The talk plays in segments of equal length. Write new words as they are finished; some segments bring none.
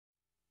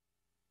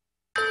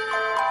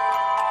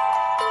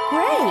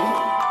Gray?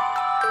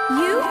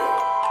 You?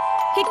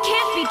 It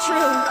can't be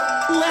true.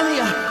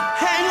 Lemia,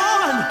 hang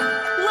on!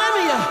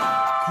 Lemia!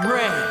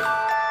 Gray,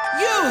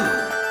 you!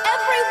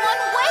 Everyone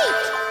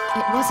wait!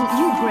 It wasn't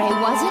you, Gray,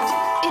 was it?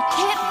 It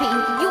can't be.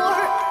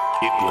 You're...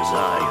 It was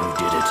I who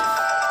did it.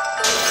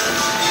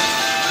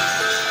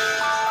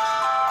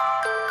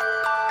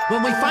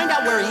 When we find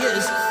out where he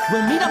is,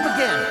 we'll meet up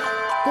again.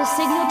 The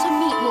signal to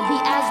meet will be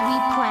as we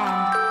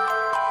planned.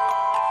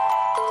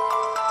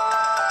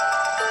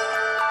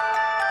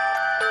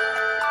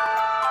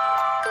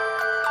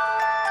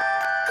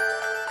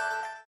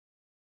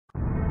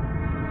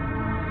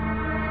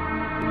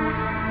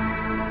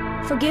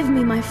 Forgive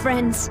me, my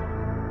friends.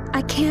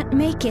 I can't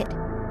make it.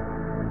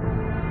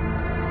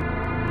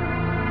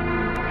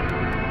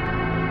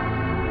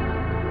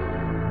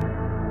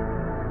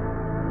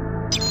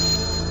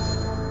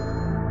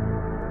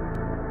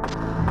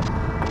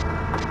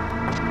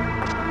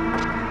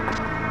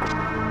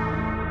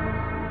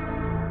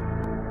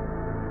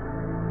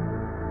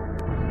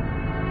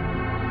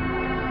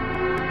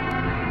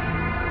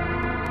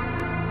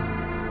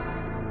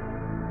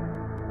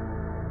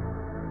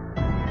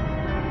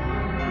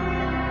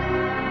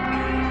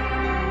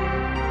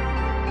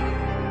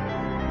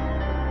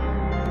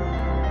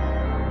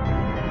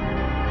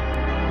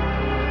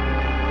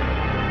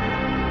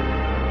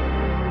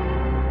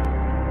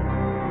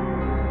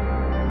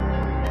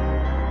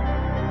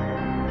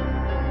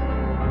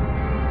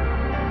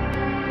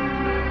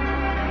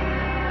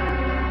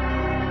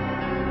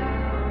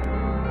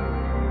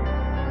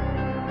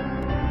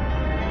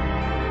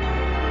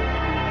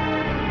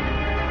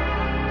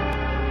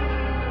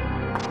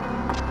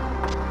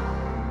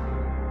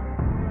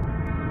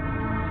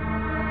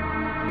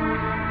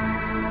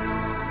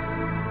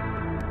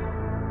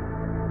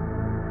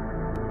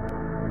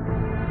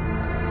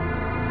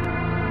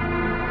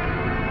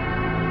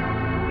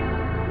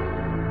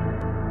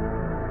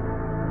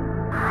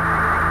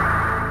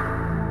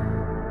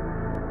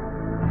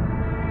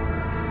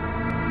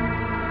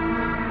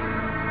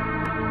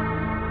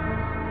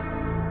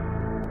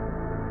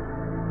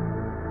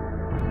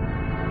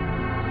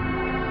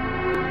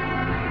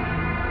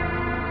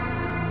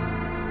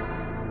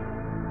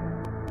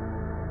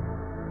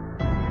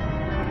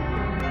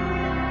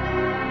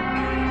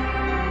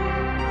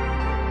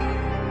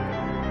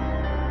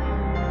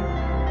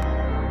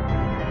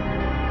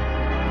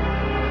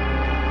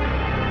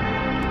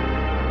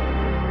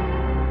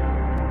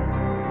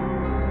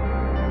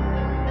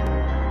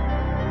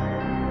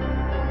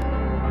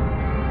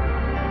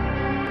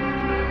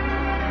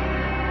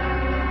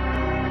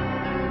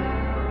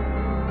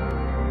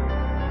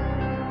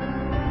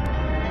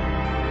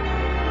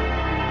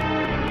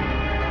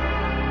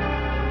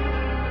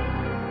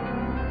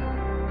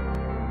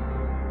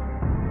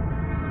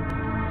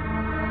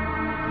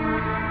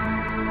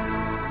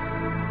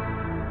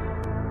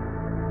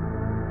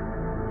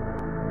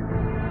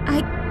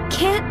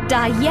 Can't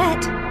die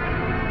yet.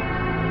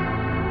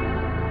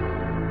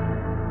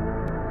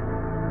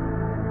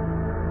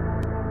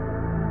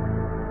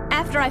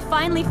 After I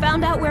finally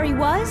found out where he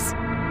was?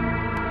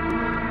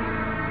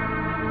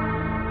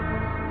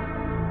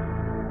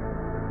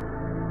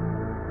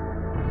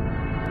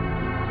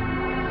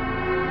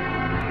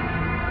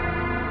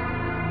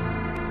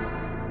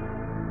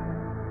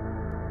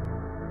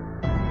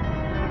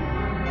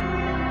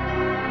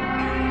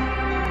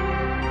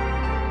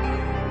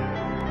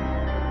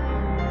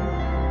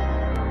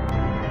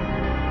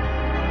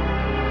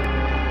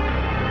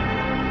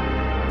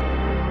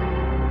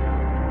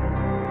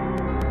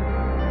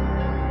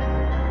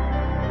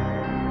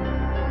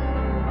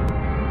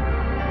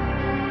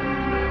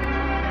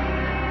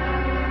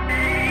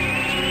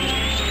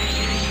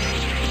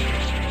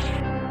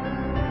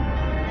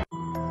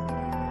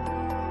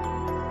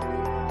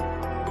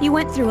 You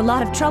went through a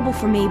lot of trouble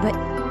for me, but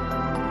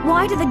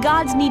why do the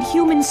gods need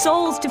human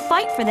souls to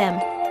fight for them?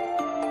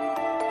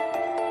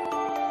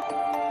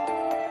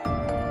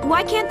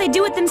 Why can't they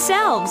do it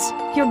themselves?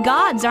 You're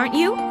gods, aren't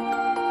you?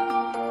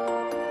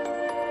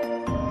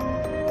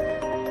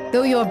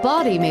 Though your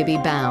body may be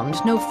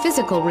bound, no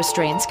physical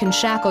restraints can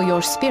shackle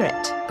your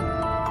spirit.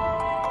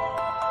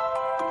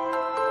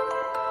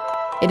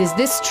 It is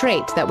this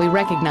trait that we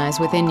recognize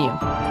within you.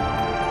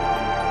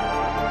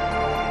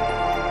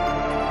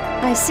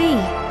 I see.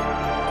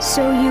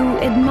 So you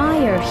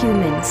admire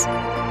humans.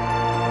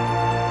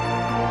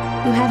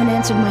 You haven't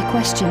answered my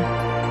question,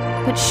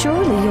 but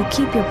surely you'll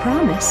keep your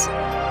promise.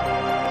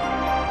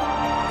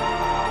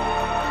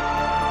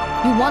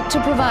 You want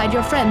to provide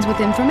your friends with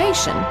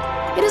information.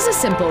 It is a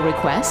simple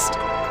request.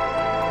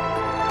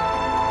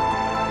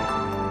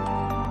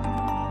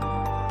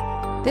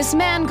 This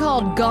man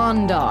called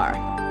Gondar.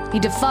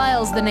 He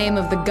defiles the name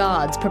of the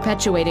gods,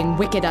 perpetuating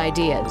wicked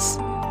ideas.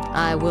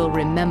 I will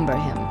remember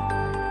him.